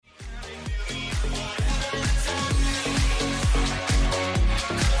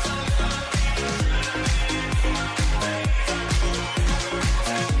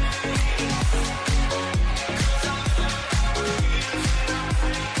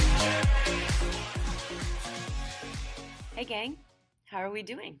Hey, gang. How are we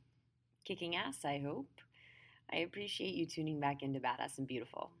doing? Kicking ass, I hope. I appreciate you tuning back into Badass and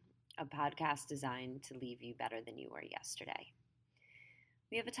Beautiful, a podcast designed to leave you better than you were yesterday.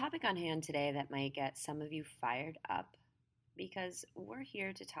 We have a topic on hand today that might get some of you fired up because we're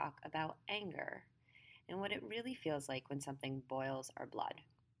here to talk about anger and what it really feels like when something boils our blood.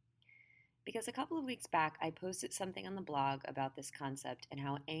 Because a couple of weeks back, I posted something on the blog about this concept and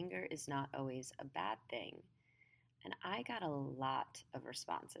how anger is not always a bad thing. And I got a lot of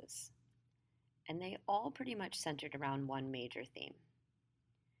responses. And they all pretty much centered around one major theme.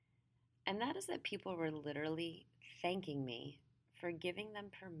 And that is that people were literally thanking me for giving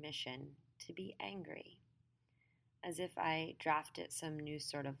them permission to be angry. As if I drafted some new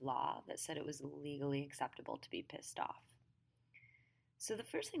sort of law that said it was legally acceptable to be pissed off. So the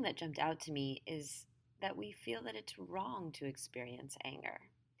first thing that jumped out to me is that we feel that it's wrong to experience anger,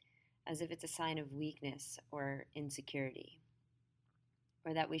 as if it's a sign of weakness or insecurity,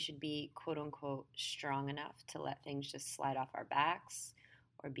 or that we should be quote unquote strong enough to let things just slide off our backs,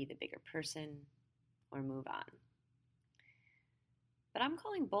 or be the bigger person, or move on. But I'm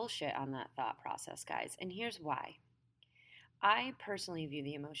calling bullshit on that thought process, guys, and here's why. I personally view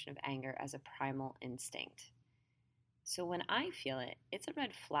the emotion of anger as a primal instinct. So when I feel it, it's a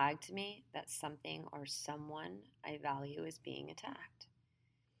red flag to me that something or someone I value is being attacked.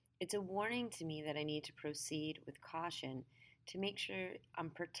 It's a warning to me that I need to proceed with caution to make sure I'm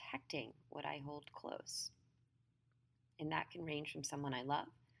protecting what I hold close. And that can range from someone I love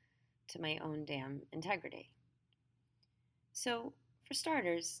to my own damn integrity. So, for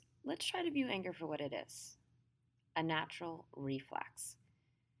starters, let's try to view anger for what it is. A natural reflex.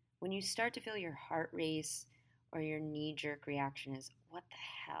 When you start to feel your heart race or your knee-jerk reaction is, what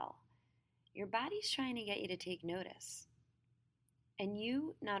the hell? Your body's trying to get you to take notice. And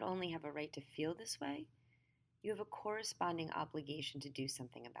you not only have a right to feel this way, you have a corresponding obligation to do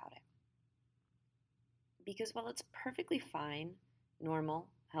something about it. Because while it's perfectly fine, normal,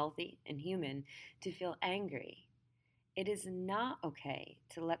 healthy, and human to feel angry, it is not okay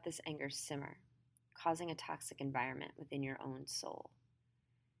to let this anger simmer, causing a toxic environment within your own soul.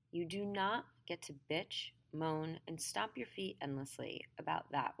 You do not get to bitch, moan, and stomp your feet endlessly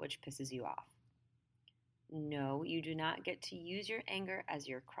about that which pisses you off. No, you do not get to use your anger as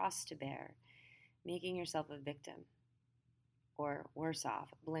your cross to bear, making yourself a victim. Or worse off,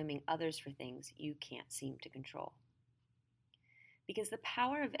 blaming others for things you can't seem to control. Because the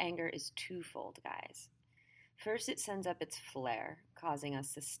power of anger is twofold, guys. First, it sends up its flare, causing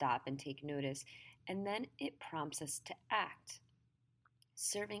us to stop and take notice, and then it prompts us to act,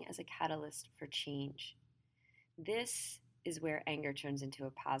 serving as a catalyst for change. This is where anger turns into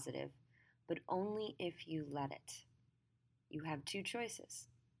a positive, but only if you let it. You have two choices.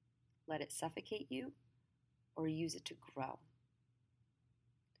 Let it suffocate you, or use it to grow.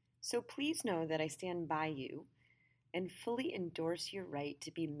 So please know that I stand by you and fully endorse your right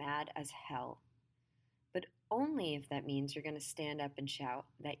to be mad as hell, but only if that means you're going to stand up and shout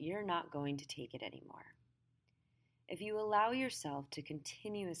that you're not going to take it anymore. If you allow yourself to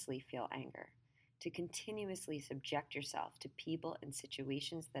continuously feel anger, to continuously subject yourself to people and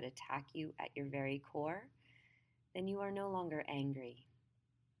situations that attack you at your very core, then you are no longer angry.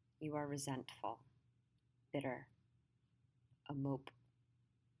 You are resentful, bitter, a mope.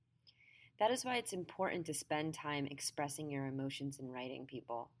 That is why it's important to spend time expressing your emotions in writing,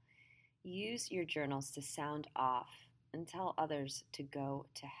 people. Use your journals to sound off and tell others to go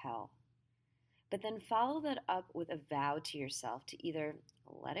to hell. But then follow that up with a vow to yourself to either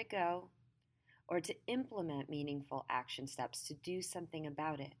let it go or to implement meaningful action steps to do something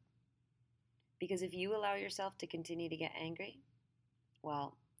about it. Because if you allow yourself to continue to get angry,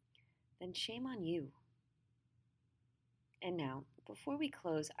 well, then shame on you. And now, before we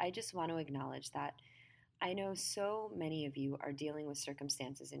close, I just want to acknowledge that I know so many of you are dealing with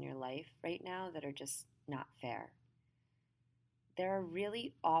circumstances in your life right now that are just not fair. There are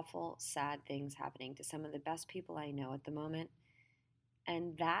really awful, sad things happening to some of the best people I know at the moment,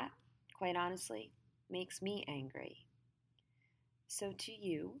 and that, quite honestly, makes me angry. So to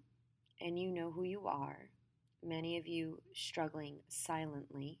you, and you know who you are, many of you struggling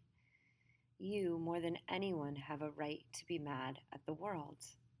silently, you, more than anyone, have a right to be mad at the world.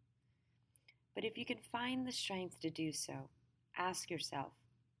 But if you can find the strength to do so, ask yourself,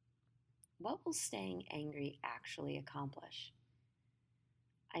 what will staying angry actually accomplish?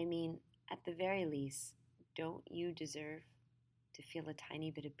 I mean, at the very least, don't you deserve to feel a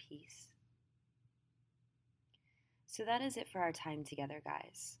tiny bit of peace? So that is it for our time together,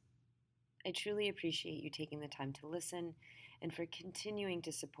 guys. I truly appreciate you taking the time to listen and for continuing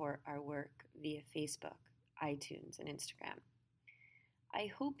to support our work via Facebook, iTunes and Instagram.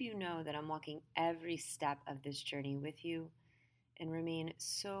 I hope you know that I'm walking every step of this journey with you and remain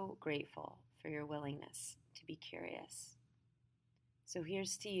so grateful for your willingness to be curious. So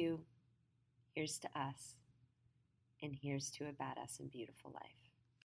here's to you, here's to us, and here's to a badass and beautiful life.